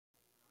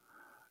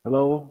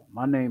Hello,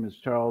 my name is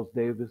Charles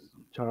Davis,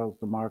 Charles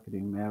the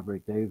Marketing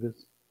Maverick Davis.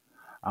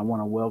 I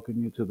want to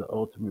welcome you to the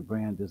Ultimate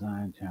Brand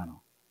Design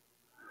channel.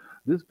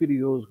 This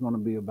video is going to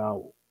be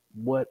about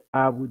what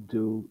I would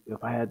do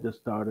if I had to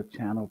start a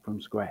channel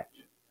from scratch.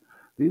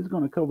 These are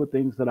going to cover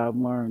things that I've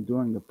learned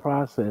during the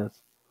process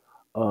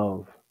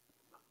of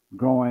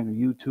growing a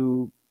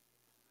YouTube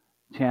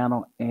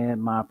channel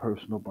and my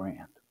personal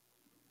brand.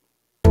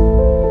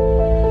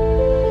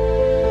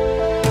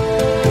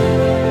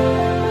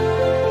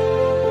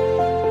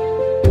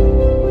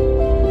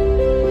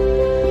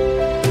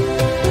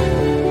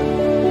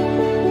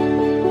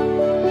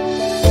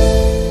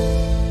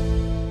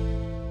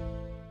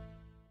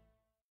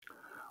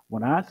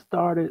 When I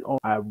started,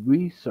 I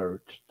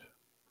researched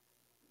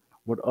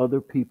what other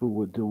people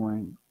were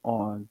doing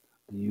on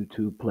the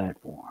YouTube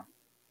platform.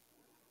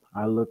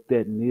 I looked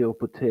at Neil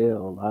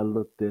Patel, I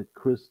looked at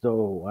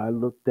Christo, I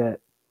looked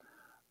at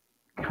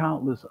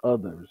countless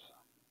others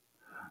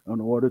in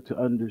order to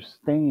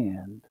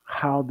understand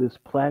how this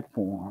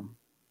platform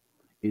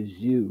is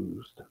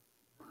used.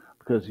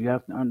 Because you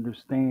have to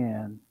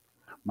understand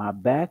my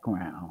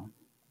background.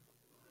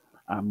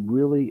 I'm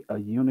really a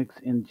Unix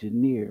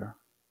engineer,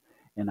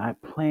 and I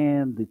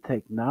plan the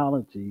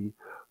technology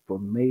for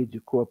major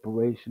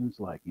corporations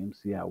like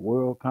MCI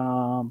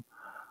WorldCom,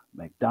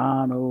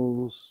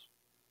 McDonald's,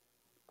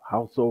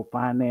 Household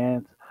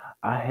Finance.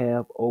 I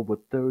have over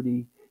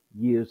 30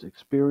 years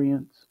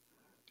experience.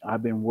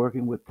 I've been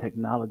working with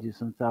technology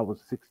since I was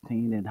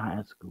 16 in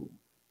high school.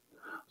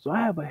 So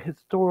I have a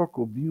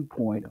historical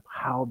viewpoint of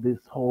how this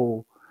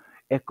whole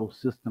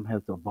ecosystem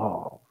has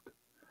evolved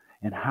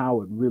and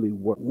how it really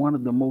works. One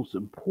of the most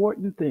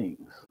important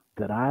things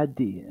that I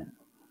did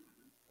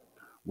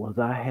was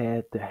I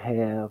had to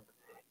have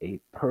a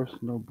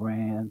personal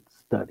brand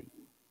study.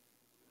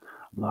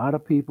 A lot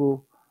of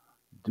people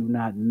do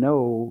not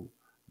know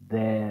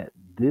that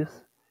this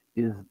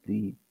is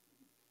the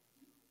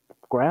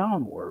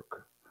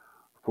groundwork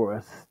for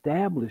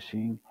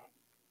establishing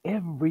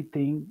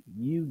everything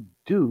you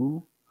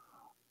do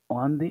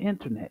on the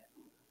internet,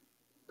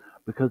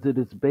 because it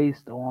is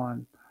based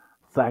on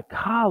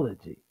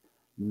psychology,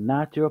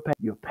 not your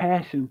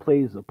passion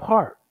plays a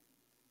part,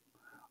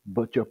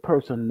 but your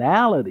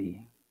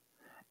personality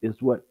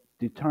is what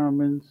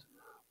determines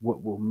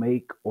what will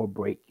make or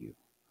break you.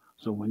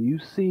 So when you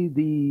see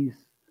these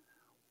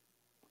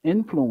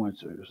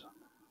influencers,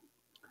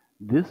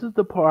 this is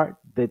the part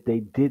that they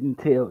didn't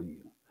tell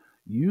you.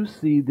 You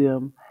see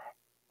them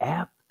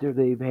after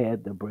they've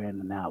had the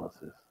brand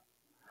analysis,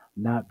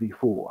 not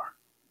before.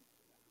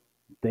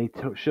 They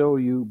show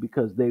you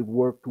because they've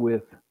worked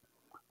with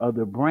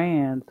other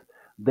brands,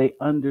 they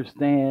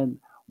understand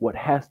what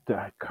has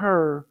to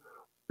occur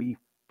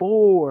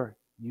before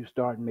you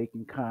start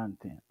making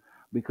content.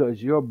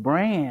 Because your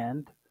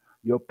brand,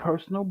 your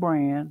personal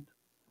brand,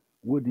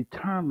 will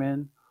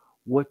determine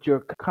what your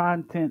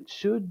content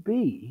should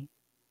be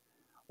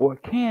or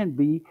can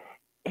be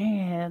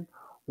and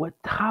what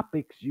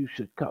topics you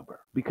should cover.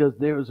 Because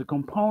there is a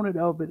component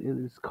of it, it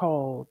is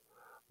called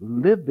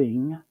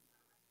living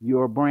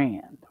your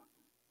brand.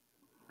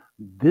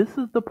 This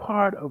is the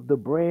part of the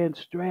brand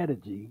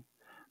strategy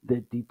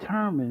that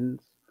determines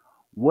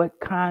what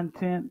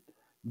content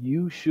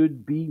you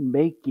should be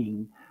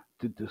making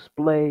to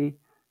display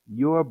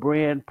your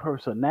brand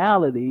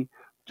personality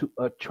to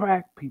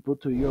attract people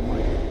to your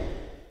brand.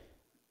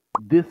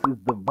 This is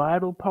the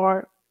vital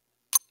part.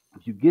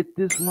 If you get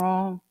this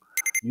wrong,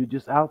 you're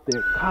just out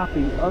there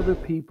copying other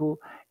people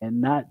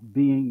and not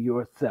being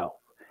yourself.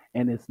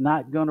 And it's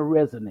not going to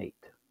resonate.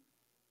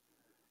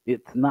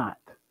 It's not.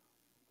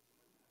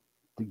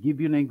 To give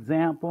you an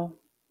example,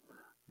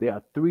 there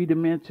are 3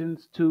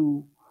 dimensions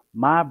to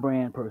my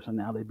brand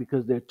personality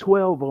because there are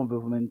 12 of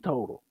them in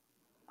total.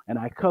 And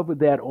I covered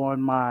that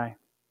on my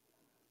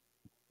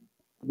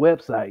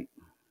website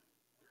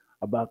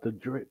about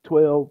the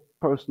 12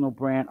 personal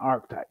brand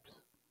archetypes.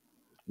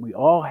 We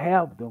all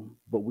have them,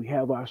 but we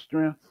have our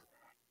strengths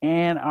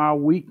and our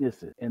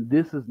weaknesses. And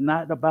this is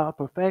not about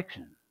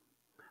perfection.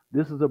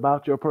 This is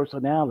about your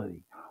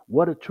personality.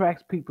 What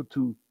attracts people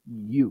to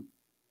you?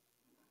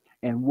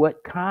 And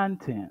what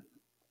content?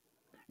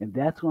 And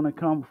that's going to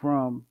come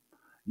from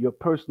your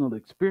personal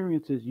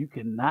experiences. You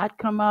cannot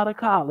come out of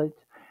college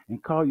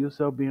and call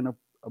yourself being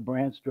a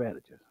brand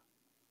strategist.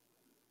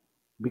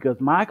 Because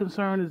my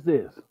concern is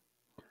this.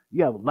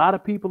 You have a lot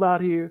of people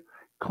out here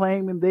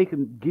claiming they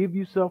can give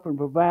you stuff and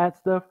provide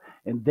stuff,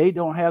 and they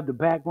don't have the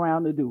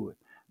background to do it.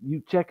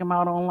 You check them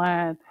out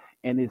online,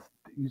 and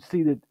you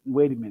see that,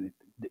 wait a minute,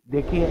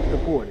 they can't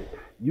support it.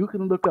 You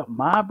can look up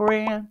my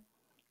brand,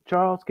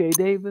 Charles K.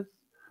 Davis.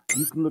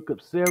 You can look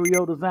up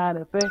Stereo Design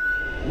Effects.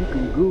 You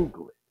can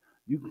Google it.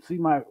 You can see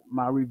my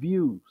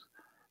reviews.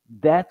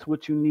 That's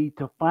what you need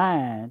to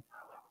find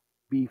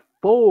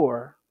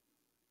before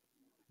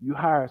you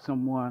hire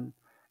someone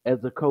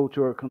as a coach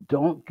or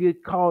don't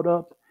get caught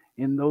up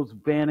in those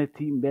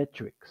vanity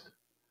metrics.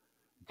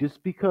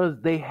 Just because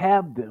they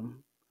have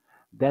them,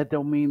 that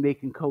don't mean they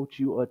can coach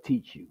you or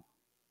teach you.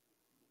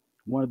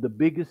 One of the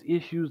biggest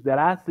issues that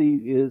I see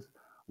is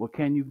Well,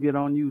 can you get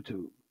on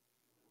YouTube?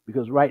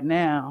 Because right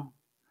now,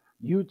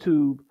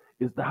 YouTube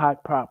is the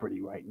hot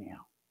property right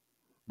now.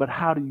 But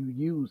how do you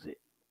use it?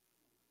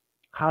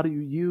 How do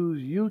you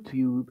use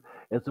YouTube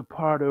as a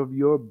part of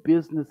your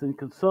business and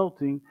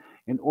consulting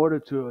in order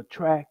to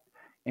attract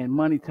and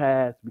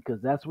monetize?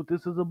 Because that's what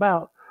this is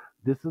about.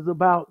 This is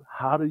about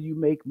how do you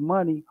make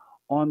money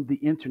on the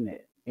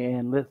internet.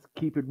 And let's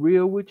keep it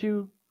real with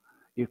you.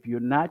 If you're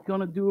not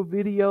going to do a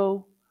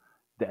video,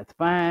 that's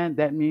fine.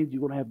 That means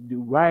you're going to have to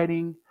do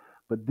writing,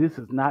 but this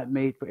is not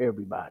made for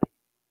everybody.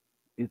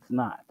 It's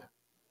not.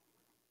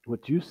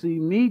 What you see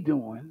me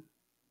doing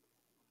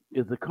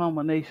is a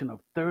combination of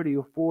 30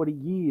 or 40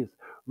 years.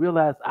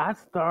 Realize I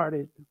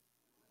started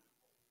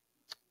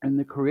in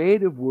the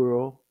creative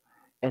world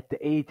at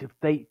the age of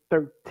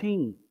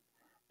 13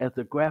 as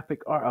a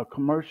graphic art, a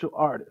commercial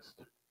artist.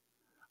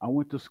 I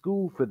went to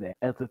school for that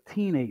as a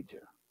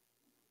teenager.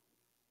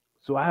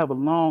 So I have a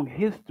long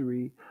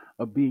history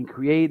of being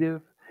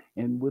creative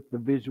and with the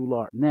visual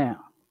art.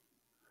 Now,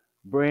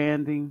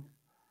 branding,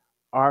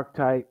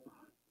 archetype,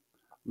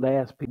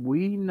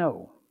 we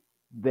know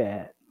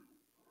that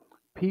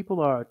people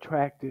are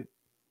attracted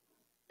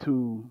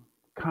to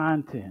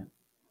content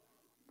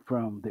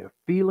from their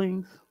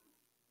feelings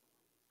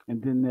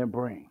and then their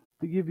brain.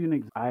 To give you an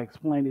example, I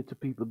explain it to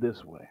people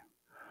this way.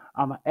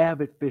 I'm an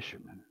avid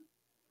fisherman.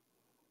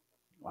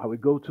 I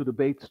would go to the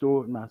bait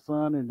store with my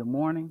son in the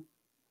morning,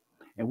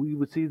 and we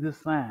would see this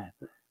sign,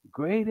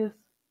 greatest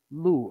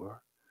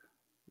lure,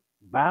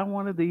 buy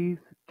one of these,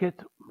 catch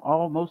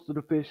most of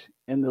the fish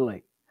in the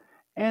lake.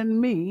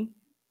 And me,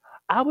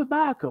 I would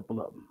buy a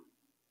couple of them.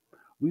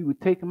 We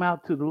would take them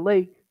out to the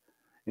lake,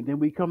 and then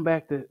we come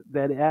back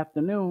that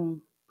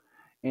afternoon,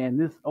 and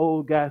this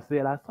old guy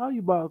said, I saw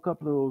you buy a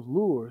couple of those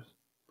lures.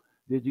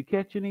 Did you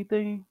catch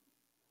anything?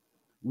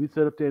 We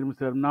sat up there and we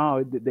said,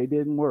 no, they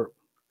didn't work.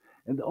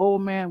 And the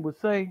old man would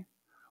say,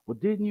 well,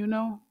 didn't you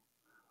know?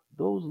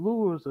 Those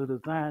lures are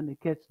designed to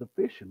catch the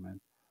fisherman,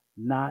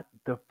 not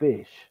the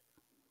fish.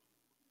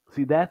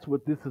 See, that's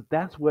what this is.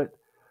 That's what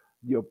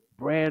your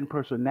brand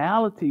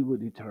personality will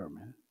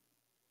determine.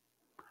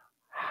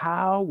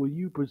 How will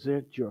you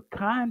present your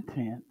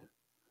content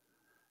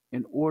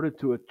in order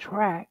to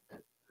attract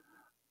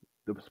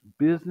the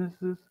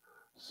businesses,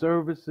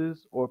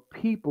 services, or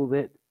people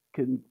that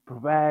can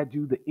provide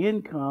you the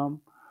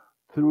income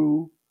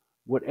through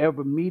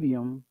whatever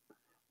medium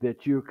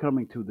that you're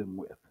coming to them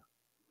with?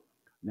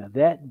 Now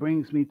that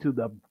brings me to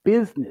the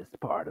business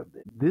part of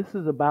it. This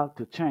is about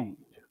to change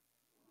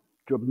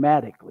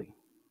dramatically.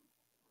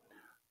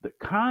 The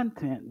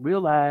content,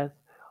 realize,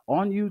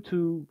 on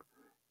YouTube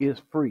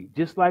is free,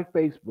 just like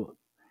Facebook.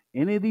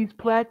 Any of these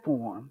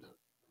platforms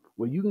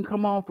where you can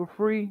come on for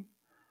free,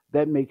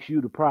 that makes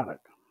you the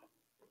product.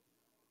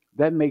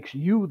 That makes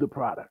you the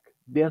product.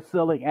 They're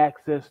selling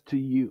access to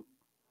you.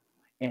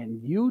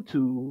 And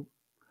YouTube,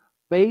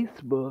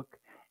 Facebook,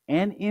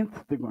 and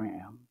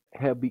Instagram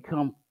have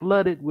become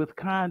flooded with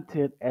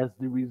content as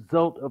the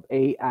result of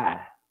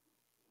AI.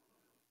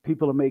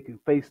 People are making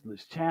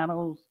faceless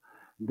channels.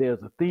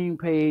 There's a theme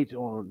page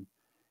on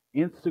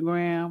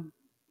Instagram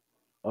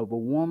of a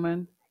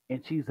woman,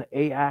 and she's an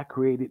AI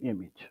created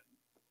image.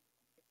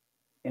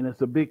 And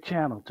it's a big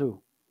channel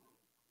too,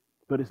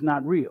 but it's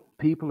not real.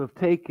 People have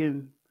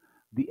taken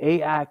the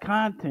AI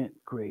content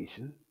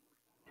creation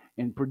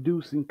and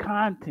producing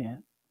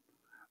content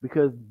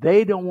because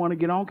they don't want to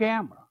get on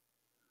camera.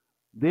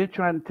 They're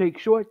trying to take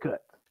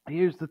shortcuts.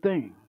 Here's the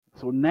thing.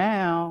 So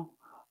now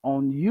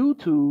on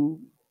YouTube,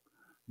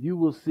 you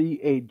will see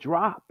a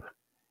drop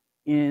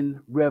in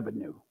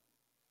revenue,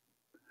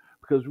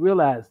 because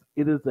realize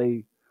it is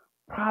a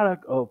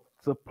product of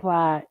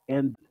supply.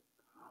 And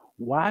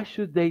why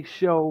should they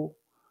show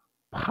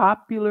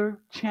popular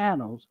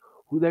channels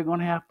who they're going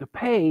to have to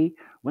pay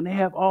when they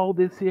have all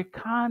this here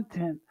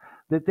content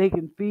that they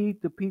can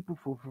feed to people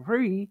for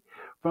free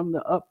from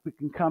the up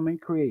and coming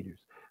creators?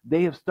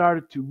 They have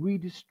started to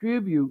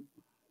redistribute.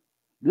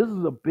 This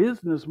is a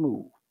business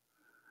move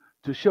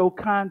to show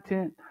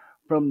content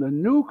from the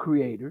new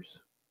creators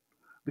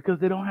because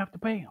they don't have to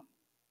pay them,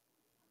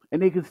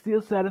 and they can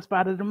still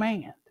satisfy the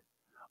demand.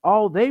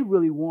 All they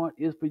really want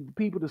is for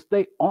people to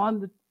stay on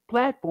the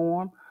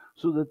platform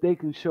so that they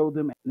can show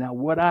them. Now,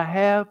 what I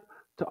have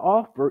to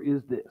offer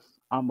is this.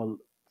 I'm a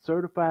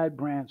certified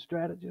brand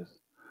strategist,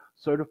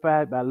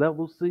 certified by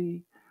Level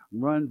C,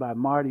 run by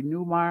Marty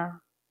Newmeyer,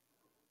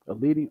 a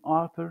leading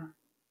author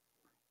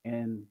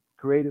and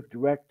creative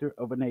director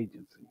of an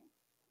agency.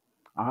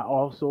 I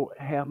also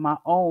have my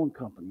own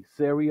company,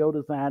 Serio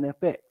Design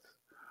FX,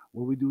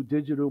 where we do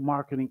digital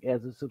marketing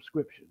as a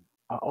subscription.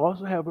 I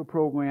also have a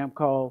program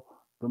called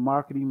the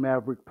Marketing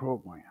Maverick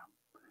Program.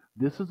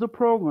 This is a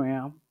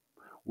program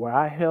where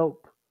I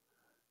help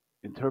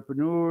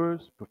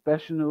entrepreneurs,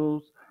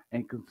 professionals,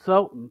 and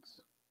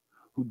consultants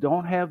who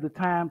don't have the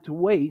time to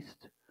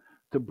waste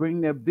to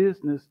bring their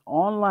business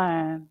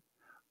online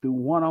through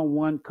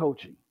one-on-one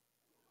coaching.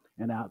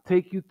 And I'll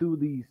take you through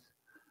these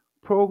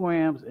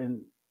programs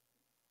and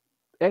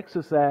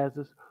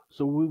exercises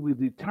so we will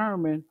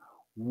determine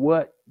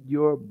what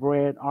your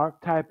brand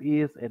archetype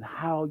is and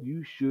how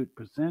you should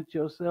present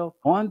yourself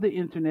on the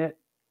internet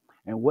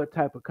and what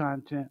type of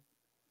content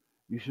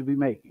you should be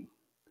making.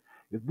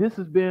 If this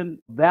has been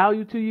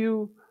value to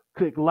you,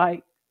 click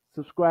like,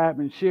 subscribe,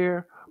 and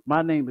share.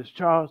 My name is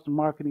Charles, the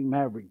Marketing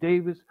Maverick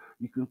Davis.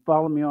 You can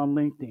follow me on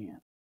LinkedIn.